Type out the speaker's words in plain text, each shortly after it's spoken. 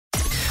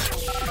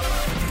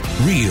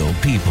Real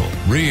people,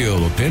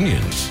 real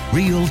opinions,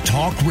 real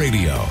talk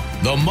radio.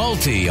 The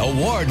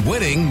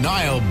multi-award-winning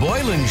Niall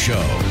Boylan Show.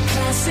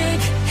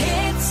 Classic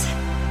hits.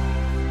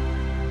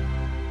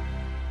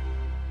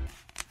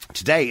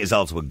 Today is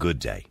also a good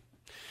day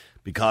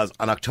because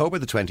on October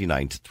the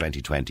 29th,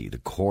 2020, the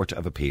Court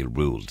of Appeal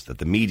ruled that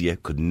the media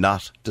could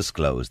not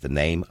disclose the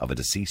name of a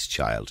deceased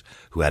child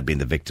who had been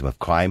the victim of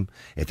crime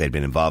if they'd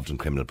been involved in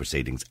criminal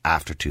proceedings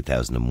after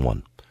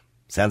 2001.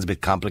 Sounds a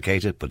bit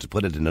complicated, but to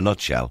put it in a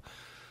nutshell,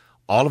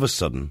 all of a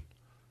sudden,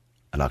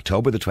 on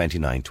October the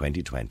 29th,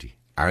 2020,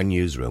 our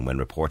newsroom, when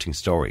reporting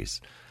stories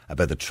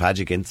about the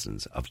tragic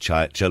incidents of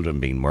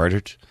children being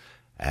murdered,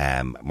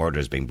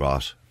 murders being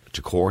brought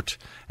to court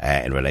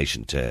in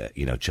relation to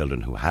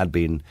children who had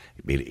been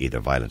either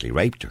violently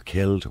raped or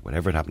killed or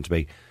whatever it happened to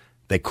be,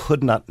 they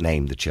could not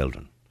name the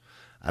children.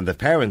 And the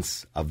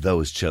parents of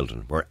those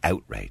children were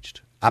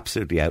outraged,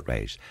 absolutely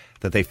outraged,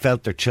 that they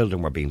felt their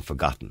children were being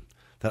forgotten,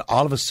 that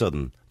all of a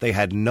sudden they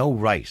had no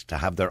right to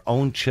have their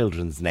own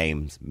children's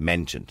names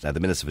mentioned. Now, the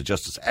Minister for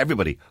Justice,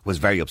 everybody was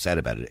very upset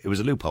about it. It was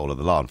a loophole of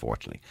the law,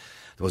 unfortunately.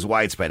 There was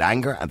widespread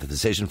anger at the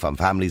decision from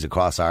families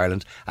across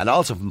Ireland and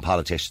also from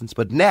politicians.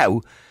 But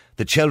now,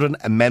 the Children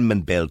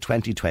Amendment Bill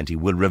 2020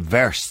 will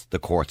reverse the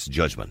court's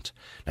judgment.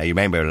 Now, you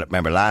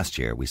remember last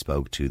year we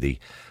spoke to the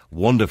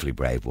wonderfully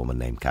brave woman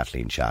named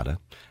Kathleen Chad.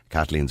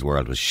 Kathleen's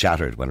world was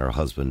shattered when her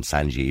husband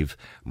Sanjeev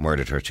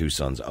murdered her two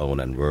sons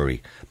Owen and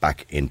Rory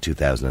back in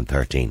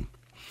 2013.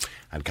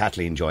 And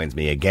Kathleen joins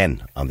me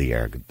again on the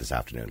air this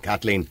afternoon.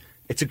 Kathleen,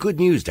 it's a good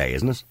news day,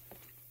 isn't it?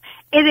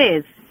 It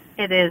is.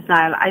 It is,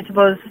 Niall. I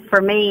suppose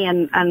for me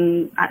and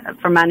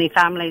for many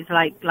families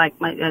like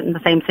in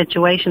the same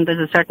situation, there's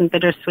a certain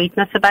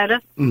bittersweetness about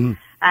it.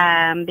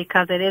 Mm-hmm.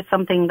 Because it is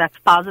something that's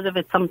positive.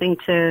 It's something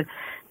to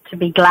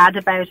be glad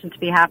about and to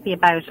be happy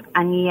about,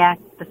 and yet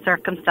the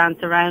circumstance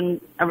around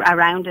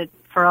it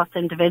for us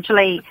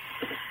individually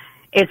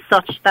is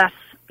such that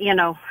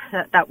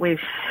that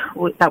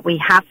we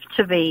have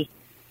to be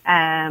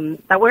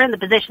that we're in the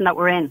position that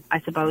we're in, I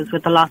suppose,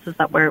 with the losses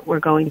that we're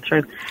going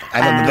through.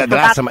 And the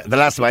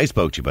last time I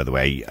spoke to you, by the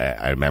way,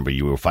 I remember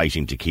you were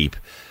fighting to keep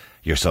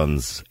your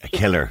son's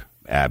killer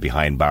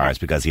behind bars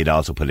because he had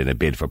also put in a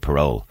bid for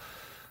parole.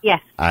 Yes.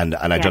 And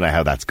I don't know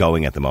how that's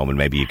going at the moment.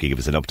 Maybe you could give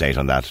us an update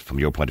on that from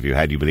your point of view.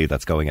 How do you believe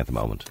that's going at the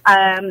moment?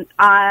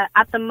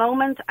 At the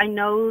moment, I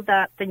know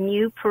that the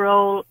new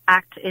Parole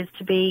Act is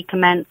to be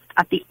commenced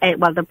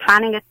they're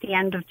planning at the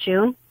end of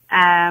June.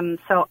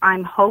 So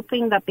I'm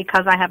hoping that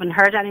because I haven't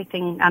heard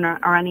anything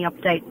or any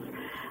updates,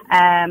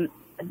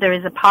 there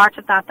is a part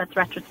of that that's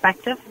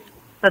retrospective.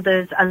 So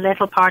there's a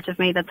little part of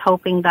me that's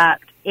hoping that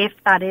if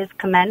that is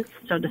commenced,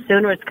 so the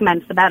sooner it's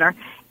commenced, the better.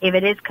 If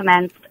it is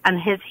commenced and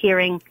his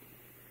hearing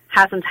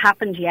hasn't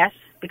happened yet,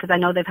 because I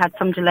know they've had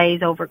some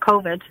delays over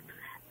COVID,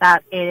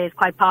 that it is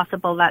quite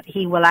possible that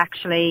he will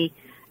actually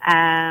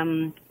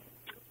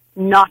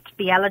not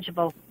be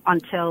eligible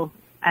until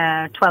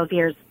 12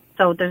 years.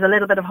 So there's a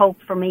little bit of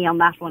hope for me on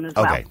that one as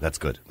well. Okay, that's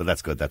good. Well,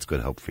 that's good. That's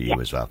good hope for you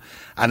as well.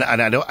 And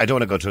I don't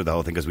want to go through the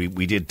whole thing because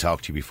we did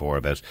talk to you before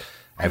about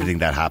everything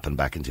that happened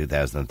back in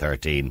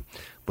 2013.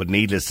 But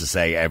needless to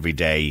say, every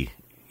day,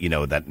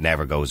 that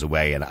never goes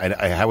away. And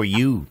how are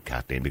you,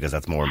 Kathleen? Because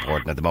that's more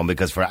important at the moment.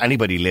 Because for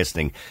anybody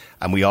listening,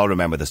 and we all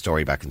remember the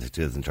story back in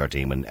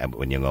 2013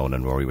 when young Owen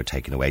and Rory were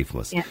taken away from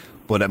us. Yeah.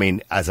 But I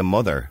mean, as a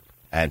mother,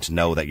 and to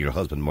know that your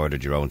husband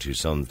murdered your own two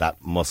sons, that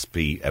must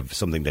be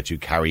something that you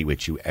carry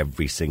with you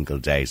every single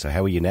day. So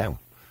how are you now?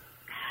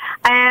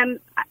 I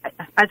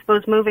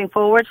suppose moving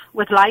forward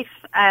with life.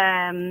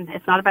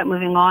 It's not about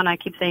moving on. I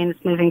keep saying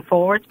it's moving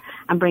forward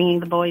and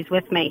bringing the boys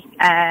with me.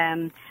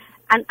 And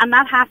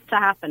that has to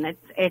happen.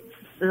 It's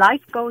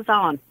life goes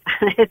on.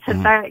 It's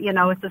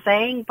it's a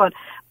saying, but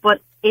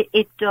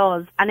it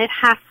does, and it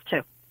has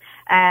to.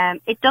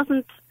 It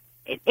doesn't.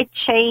 It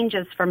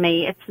changes for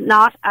me. It's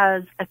not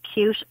as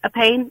acute a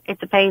pain.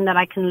 It's a pain that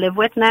I can live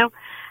with now,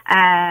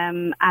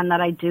 and that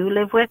I do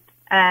live with.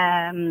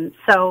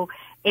 So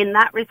in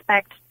that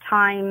respect,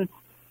 time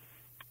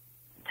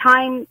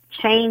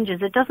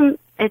changes. It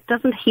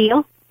doesn't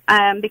heal.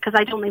 Because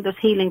I don't think there's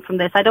healing from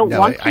this. I don't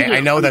want to heal. I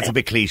know that's a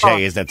bit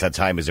cliche, isn't it? That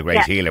time is a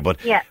great healer, but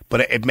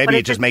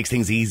it just makes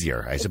things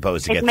easier, I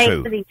suppose, to get through.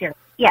 It makes it easier,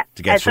 yeah.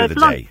 To get through the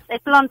day.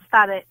 It blunts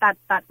that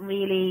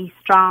really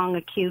strong,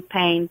 acute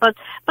pain. But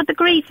the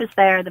grief is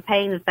there, the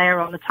pain is there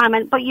all the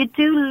time. But you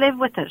do live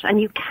with it,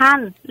 and you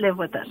can live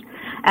with it.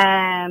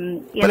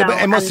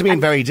 But it must have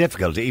been very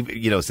difficult,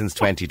 since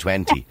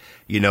 2020,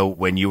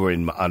 when you were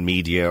on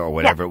media or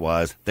whatever it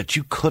was, that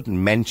you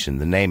couldn't mention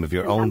the name of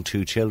your own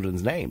two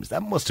children's names.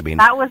 That must have been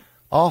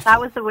awful.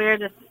 That was the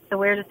weirdest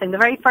thing. The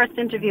very first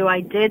interview I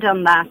did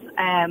on that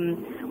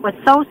was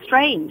so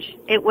strange.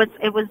 It was.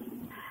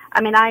 I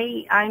mean,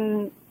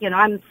 I'm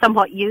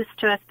somewhat used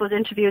to, I suppose,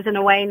 interviews in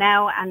a way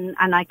now, and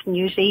I can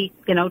usually,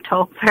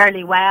 talk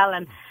fairly well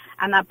and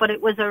that. But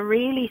it was a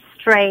really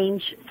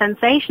strange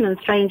sensation and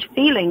strange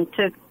feeling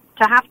to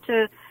have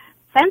to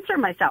censor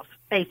myself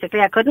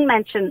basically. I couldn't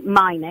mention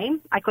my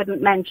name. I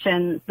couldn't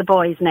mention the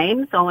boys'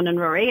 names, Owen and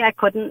Rory. I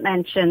couldn't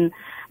mention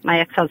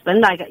my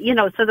ex-husband.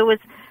 So there was,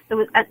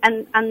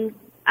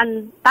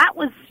 and that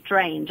was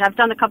strange. I've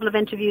done a couple of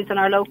interviews on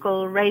our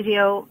local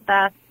radio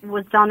that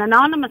was done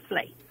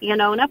anonymously.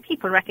 Now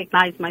people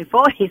recognise my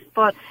voice,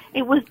 but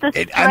it was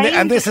the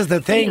and this is the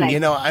thing,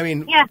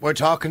 feeling. We're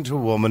talking to a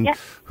woman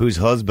whose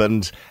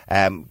husband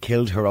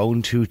killed her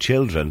own 2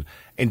 children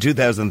in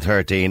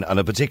 2013 on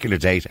a particular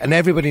date, and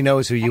everybody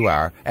knows who you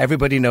are,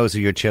 everybody knows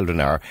who your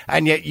children are,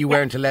 and yet you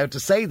weren't allowed to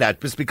say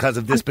that just because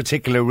of this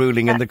particular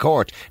ruling in the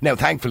court. Now,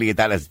 thankfully,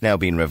 that has now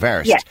been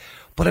reversed. Yeah.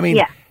 But I mean...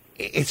 Yeah.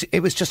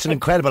 It was just an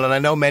incredible, and I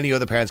know many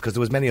other parents, because there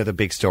was many other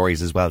big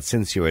stories as well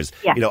since yours,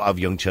 of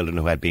young children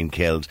who had been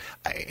killed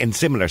in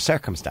similar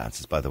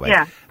circumstances, by the way,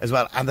 as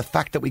well. And the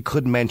fact that we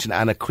couldn't mention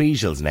Anna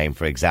Creashal's name,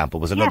 for example,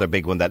 was another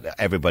big one that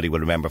everybody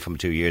will remember from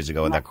 2 years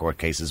ago in that court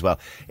case as well.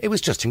 It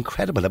was just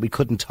incredible that we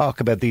couldn't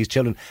talk about these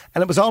children,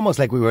 and it was almost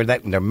like we were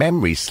letting their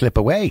memories slip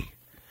away.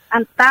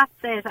 And that's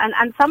it.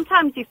 And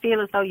sometimes you feel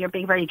as though you're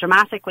being very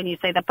dramatic when you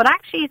say that, but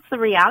actually it's the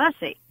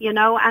reality,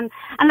 And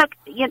look,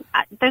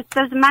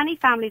 there's many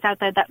families out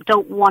there that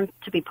don't want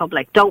to be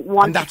public, don't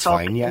want to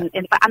talk. And that's fine,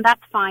 and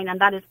that's fine, and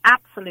that is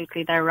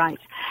absolutely their right.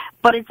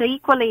 But it's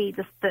equally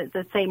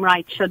the same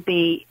right should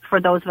be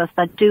for those of us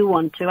that do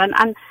want to. And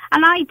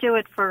I do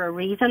it for a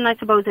reason. I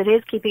suppose it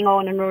is keeping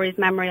Owen and Rory's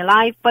memory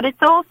alive, but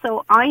it's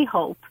also, I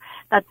hope,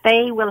 that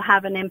they will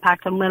have an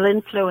impact and will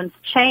influence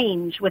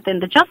change within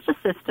the justice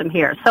system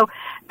here. So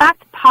that's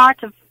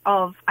part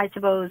of I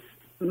suppose,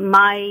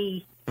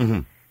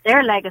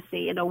 their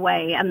legacy in a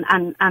way, and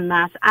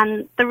that.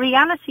 And the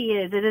reality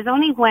is, it is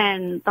only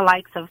when the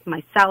likes of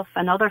myself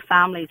and other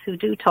families who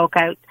do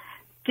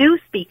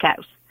speak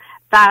out,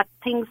 that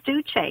things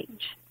do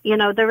change.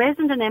 There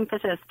isn't an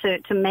impetus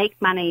to make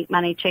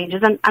many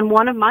changes. And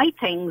one of my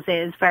things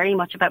is very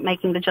much about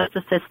making the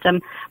justice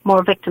system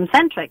more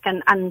victim-centric.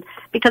 And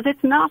because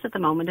it's not at the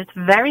moment, it's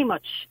very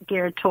much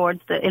geared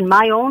towards in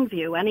my own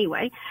view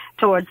anyway,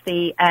 towards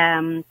the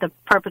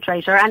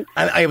perpetrator. And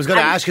I was going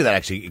to ask you that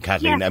actually,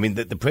 Kathleen. Yeah. I mean,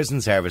 the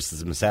prison services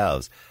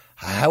themselves,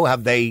 how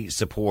have they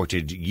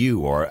supported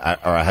you, or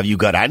have you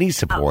got any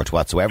support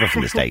whatsoever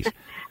from the state?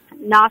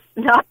 Not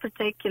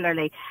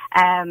particularly.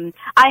 I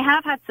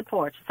have had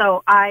support.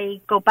 So I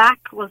go back,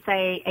 we'll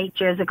say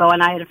 8 years ago,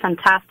 and I had a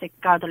fantastic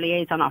Garda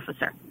liaison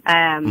officer,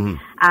 and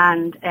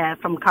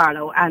from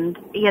Carlo, and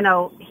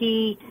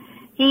he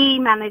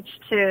managed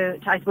to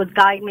I suppose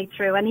guide me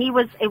through, and it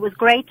was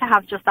great to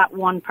have just that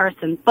one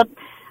person. But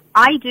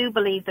I do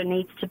believe there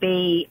needs to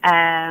be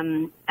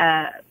I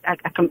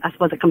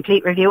suppose a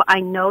complete review. I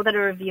know that a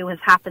review has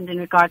happened in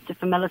regards to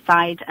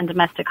familicide and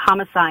domestic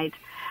homicide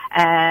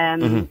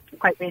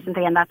quite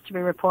recently, and that's to be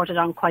reported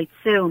on quite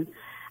soon.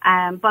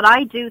 But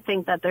I do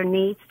think that there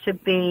needs to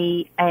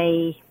be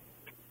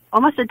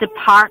almost a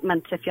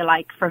department, if you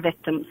like, for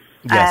victims.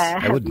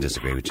 Yes, I wouldn't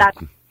disagree with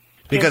you.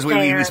 Because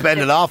we spend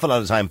an awful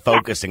lot of time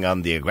focusing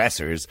on the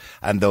aggressors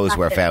and those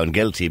who are found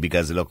guilty,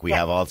 because, look, we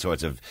have all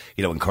sorts of,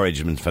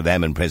 encouragement for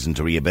them in prison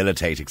to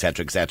rehabilitate,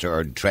 etc.,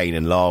 or train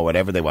in law,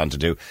 whatever they want to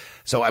do.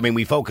 So, I mean,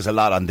 we focus a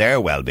lot on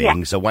their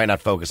well-being, so why not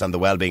focus on the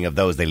well-being of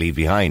those they leave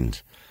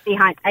behind?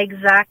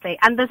 Exactly.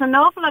 And there's an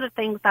awful lot of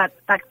things that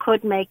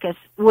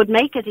would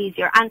make it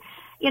easier. And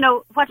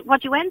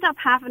what you end up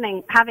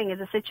having is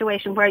a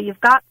situation where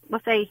you've got,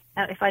 let's say,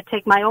 if I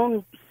take my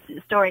own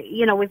story,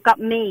 we've got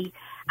me,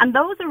 and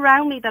those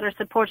around me that are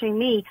supporting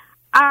me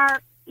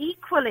are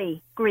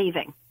equally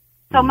grieving.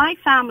 So my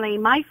family,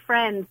 my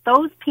friends,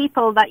 those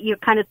people that you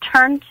kind of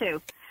turn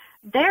to,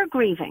 they're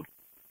grieving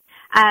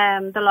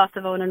the loss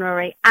of Owen and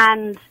Rory,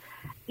 and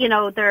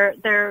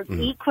they're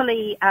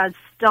equally as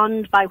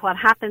stunned by what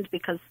happened,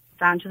 because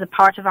Sanj is a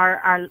part of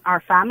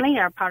our family,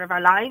 are part of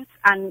our lives,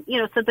 and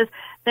so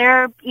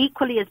they're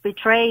equally as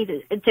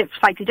betrayed,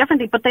 slightly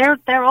differently, but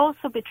they're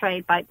also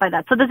betrayed by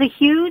that. So there's a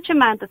huge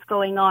amount that's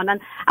going on,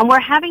 and we're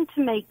having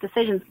to make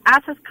decisions,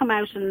 as has come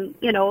out, and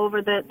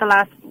over the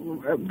last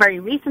very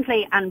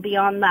recently and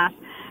beyond that,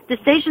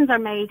 decisions are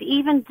made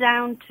even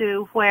down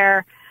to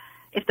where,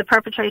 if the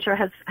perpetrator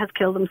has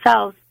killed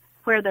themselves,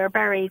 where they're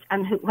buried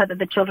and whether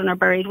the children are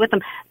buried with them.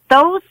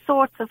 Those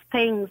sorts of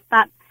things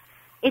that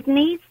there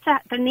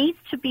needs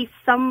to be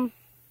some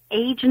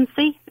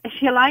agency, if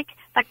you like,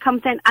 that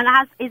comes in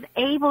and is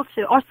able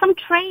to, or some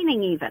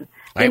training even.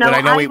 I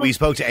know we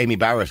spoke to Amy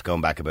Barrett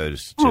going back about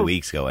 2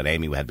 weeks ago, and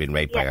Amy had been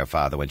raped by her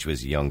father when she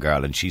was a young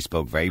girl, and she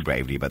spoke very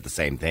bravely about the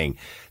same thing,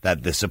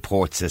 that the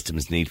support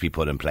systems need to be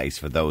put in place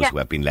for those who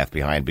have been left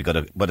behind,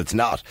 but it's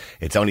not.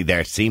 It's only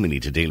there seemingly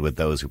to deal with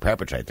those who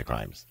perpetrate the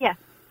crimes. Yeah.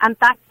 And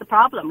that's the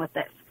problem with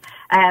this.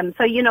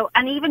 So,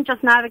 and even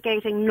just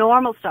navigating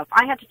normal stuff.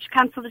 I had to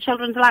cancel the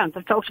children's allowance.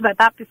 I've talked about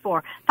that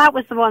before. That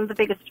was one of the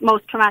biggest,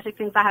 most traumatic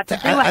things I had to do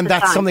at the time. And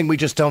that's something we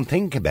just don't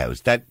think about,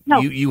 that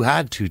you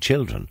had 2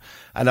 children,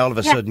 and all of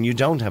a sudden you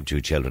don't have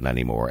 2 children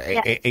anymore,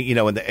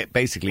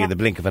 basically in the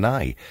blink of an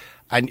eye.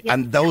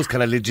 And those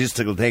kind of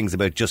logistical things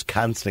about just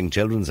cancelling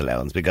children's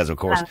allowance, because of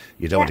course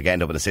you don't want to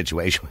end up in a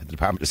situation with the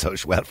Department of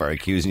Social Welfare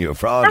accusing you of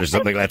fraud or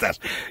something like that.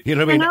 You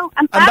know what I mean?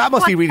 And that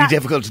must be really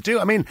difficult to do.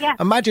 I mean,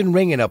 imagine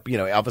ringing up,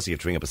 obviously you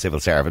have to ring up a civil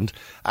servant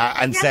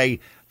and say,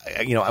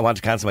 I want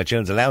to cancel my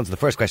children's allowance. The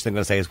first question they're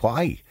going to say is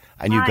why?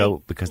 And you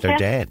go, because they're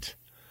dead.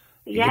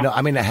 Yeah.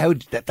 I mean,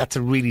 that's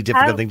a really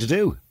difficult thing to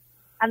do.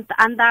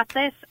 And that's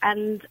it.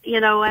 And,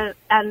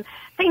 and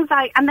things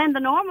like, and then the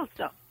normal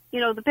stuff.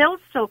 The bills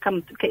still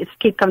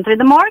keep coming through.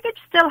 The mortgage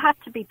still had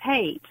to be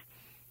paid.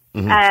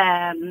 So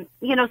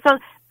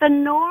the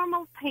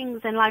normal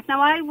things in life.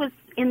 Now, I was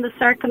in the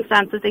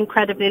circumstances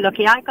incredibly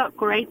lucky. I got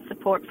great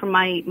support from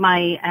my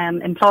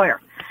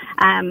employer.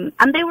 And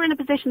they were in a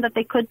position that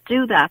they could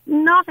do that.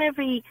 Not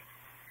every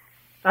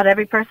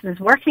person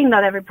is working.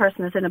 Not every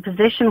person is in a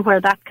position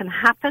where that can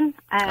happen.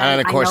 And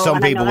of course,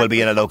 some people will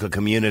be in a local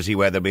community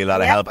where there'll be a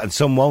lot of help, and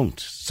some won't.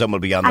 Some will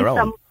be on their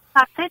own.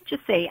 That's it, you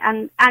see.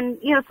 And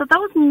so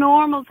those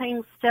normal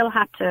things still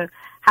have to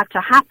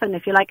happen,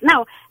 if you like.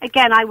 Now,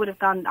 again, I would have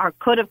gone or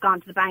could have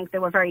gone to the bank. They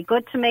were very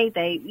good to me.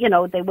 They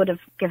would have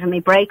given me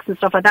breaks and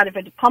stuff like that if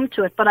it had come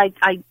to it. But I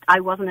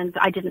wasn't.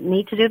 I didn't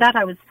need to do that.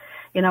 I was,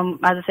 as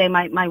I say,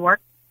 my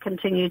work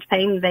continued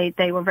paying.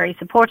 They were very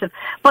supportive.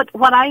 But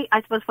what I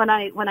suppose when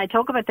I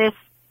talk about this,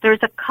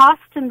 there's a cost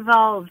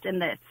involved in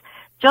this.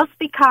 Just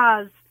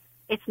because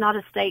it's not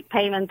a state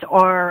payment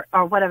or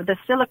whatever, there's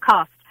still a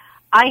cost.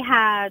 I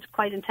had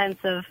quite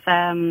intensive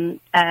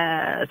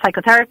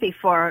psychotherapy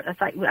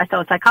I saw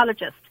a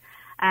psychologist,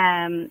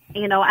 and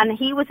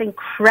he was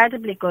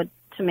incredibly good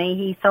to me.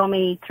 He saw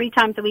me 3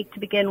 times a week to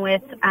begin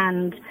with,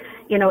 and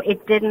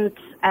it didn't.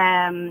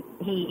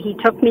 He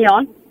took me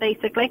on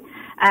basically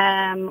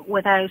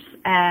without.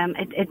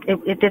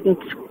 It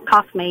didn't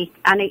cost me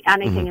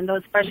anything in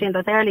those, especially in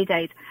those early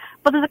days.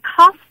 But there's a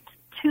cost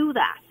to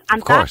that.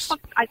 And that's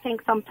what I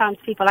think sometimes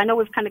people, I know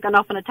we've kind of gone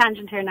off on a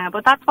tangent here now,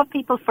 but that's what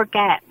people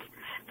forget.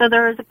 So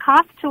there is a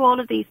cost to all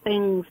of these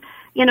things,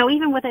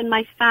 even within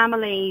my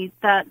family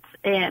that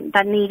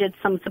needed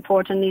some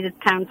support and needed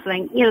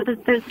counselling.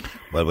 There's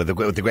well, with the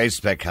greatest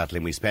respect,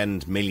 Kathleen, we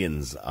spend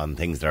millions on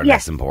things that are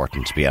less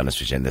important, to be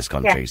honest with you, in this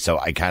country. So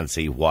I can't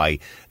see why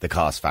the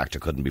cost factor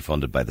couldn't be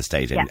funded by the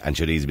state and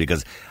should easily,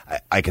 because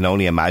I can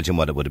only imagine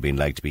what it would have been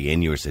like to be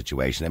in your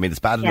situation. I mean, it's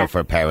bad enough for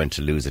a parent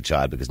to lose a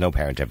child, because no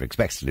parent ever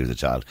expects to lose a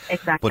child.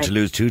 Exactly. But to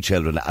lose 2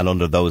 children, and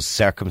under those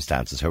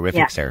circumstances,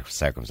 horrific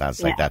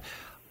circumstances like that,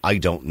 I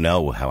don't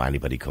know how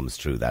anybody comes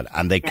through that,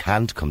 and they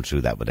can't come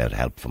through that without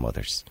help from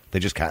others. They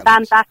just can't.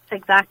 And that's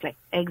exactly.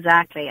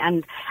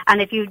 And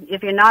if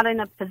you're not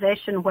in a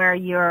position where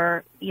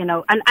you're,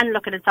 and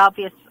look, it's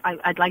obvious.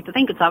 I'd like to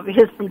think it's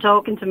obvious from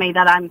talking to me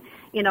that I'm,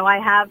 I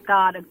have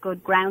got a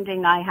good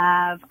grounding.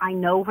 I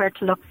know where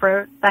to look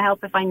for the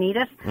help if I need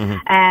it.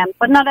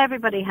 But not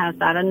everybody has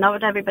that, and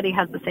not everybody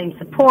has the same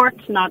support.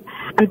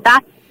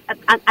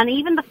 And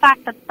even the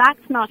fact that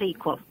that's not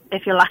equal,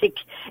 if you like,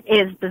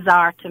 is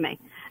bizarre to me.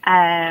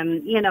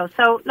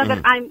 So look,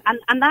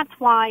 and that's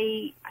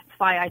why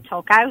I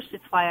talk out.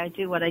 It's why I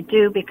do what I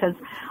do, because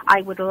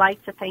I would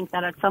like to think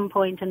that at some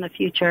point in the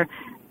future,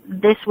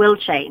 this will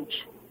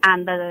change,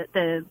 and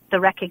the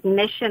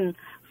recognition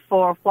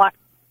for what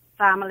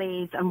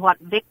families and what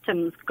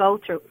victims go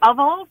through of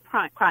all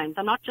crimes.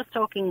 I'm not just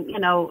talking,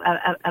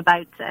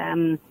 about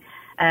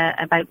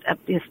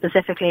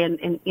specifically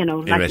in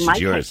like my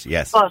case,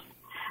 yes. But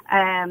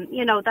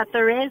that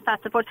there is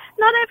that support.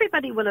 Not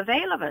everybody will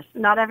avail of it.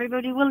 Not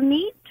everybody will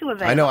need to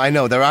avail. I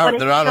know. There are a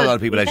lot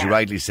of people, as you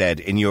rightly said,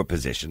 in your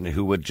position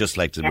who would just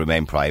like to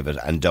remain private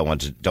and don't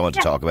want to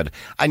talk about it.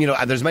 And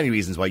and there's many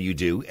reasons why you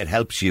do. It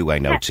helps you, I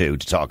know too,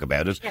 to talk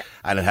about it,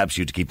 and it helps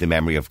you to keep the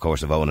memory, of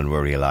course, of Owen and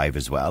Rory alive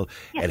as well.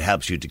 It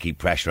helps you to keep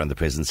pressure on the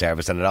prison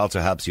service, and it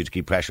also helps you to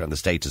keep pressure on the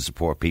state to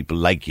support people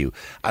like you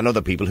and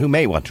other people who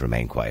may want to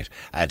remain quiet,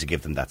 to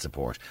give them that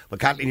support. Well,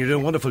 Kathleen, you're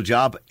doing a wonderful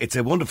job. It's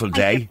a wonderful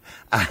day.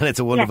 And it's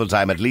a wonderful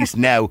time. At least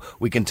now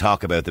we can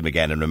talk about them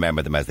again and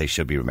remember them as they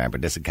should be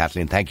remembered. Listen,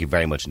 Kathleen, thank you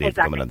very much indeed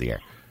for coming on the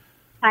air.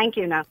 Thank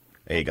you, now.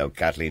 There you go,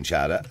 Kathleen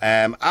Chad.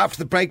 After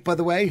the break, by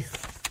the way,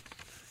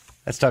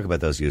 let's talk about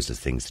those useless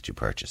things that you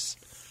purchase.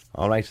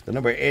 All right, the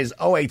number is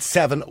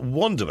 087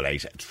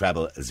 188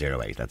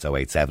 0008. That's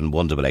 087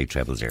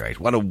 188 0008.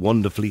 What a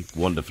wonderfully,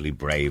 wonderfully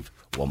brave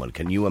woman.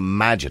 Can you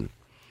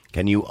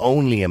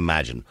only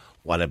imagine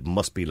what it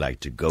must be like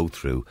to go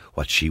through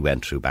what she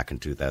went through back in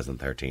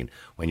 2013,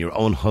 when your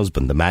own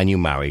husband, the man you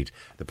married,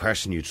 the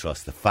person you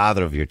trust, the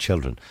father of your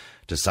children,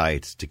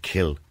 decides to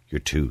kill your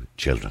 2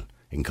 children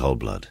in cold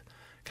blood.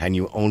 Can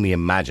you only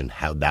imagine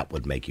how that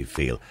would make you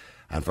feel?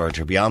 And for her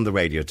to be on the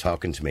radio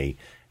talking to me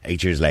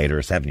 8 years later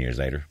or 7 years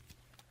later,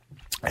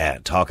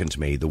 talking to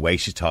me the way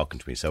she's talking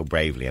to me so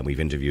bravely, and we've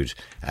interviewed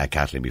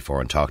Kathleen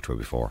before and talked to her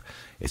before,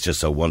 it's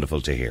just so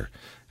wonderful to hear.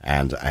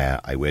 And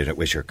I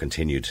wish her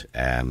continued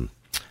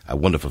a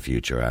wonderful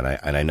future,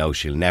 and I know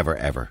she'll never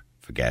ever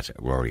forget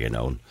Rory and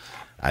Owen,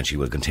 and she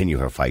will continue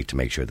her fight to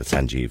make sure that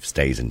Sanjeev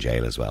stays in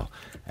jail as well,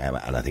 and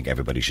I think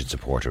everybody should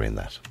support her in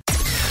that.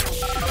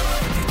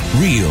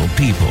 Real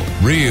people,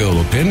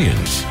 real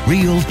opinions,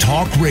 real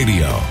talk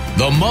radio.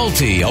 The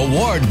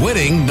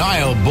multi-award-winning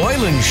Niall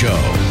Boylan Show.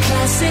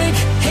 Classic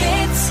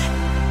hits.